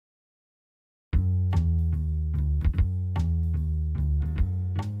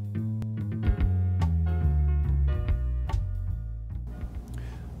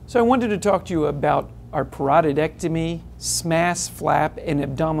So I wanted to talk to you about our parotidectomy, SMAS flap, and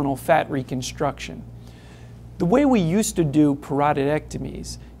abdominal fat reconstruction. The way we used to do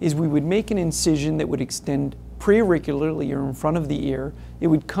parotidectomies is we would make an incision that would extend preauricularly or in front of the ear. It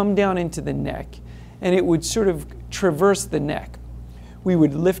would come down into the neck, and it would sort of traverse the neck. We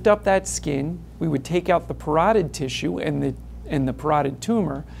would lift up that skin, we would take out the parotid tissue and the parotid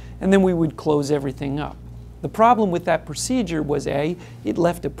tumor, and then we would close everything up. The problem with that procedure was A, it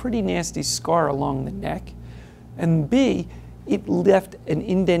left a pretty nasty scar along the neck, and B, it left an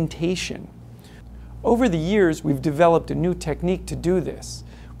indentation. Over the years, we've developed a new technique to do this.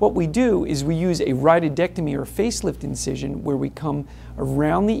 What we do is we use a rhytidectomy or facelift incision where we come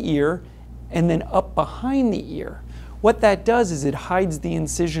around the ear and then up behind the ear. What that does is it hides the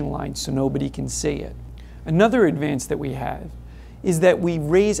incision line so nobody can see it. Another advance that we have is that we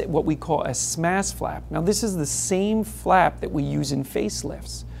raise what we call a SMAS flap. Now this is the same flap that we use in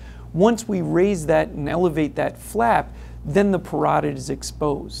facelifts. Once we raise that and elevate that flap, then the parotid is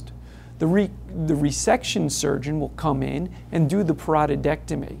exposed. The resection surgeon will come in and do the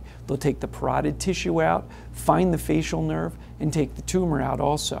parotidectomy. They'll take the parotid tissue out, find the facial nerve, and take the tumor out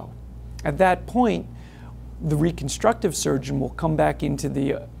also. At that point, the reconstructive surgeon will come back into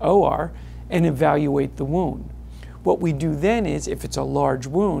the OR and evaluate the wound. What we do then is, if it's a large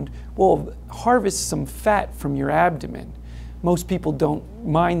wound, we'll harvest some fat from your abdomen. Most people don't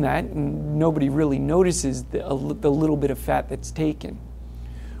mind that, and nobody really notices the little bit of fat that's taken.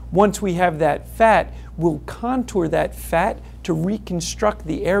 Once we have that fat, we'll contour that fat to reconstruct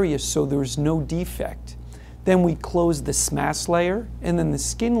the area so there's no defect. Then we close the SMAS layer and then the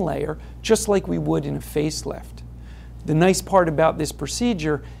skin layer, just like we would in a facelift. The nice part about this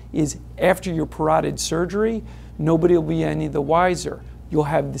procedure is after your parotid surgery, nobody will be any the wiser. You'll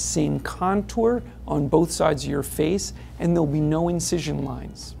have the same contour on both sides of your face, and there'll be no incision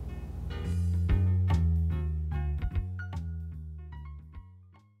lines.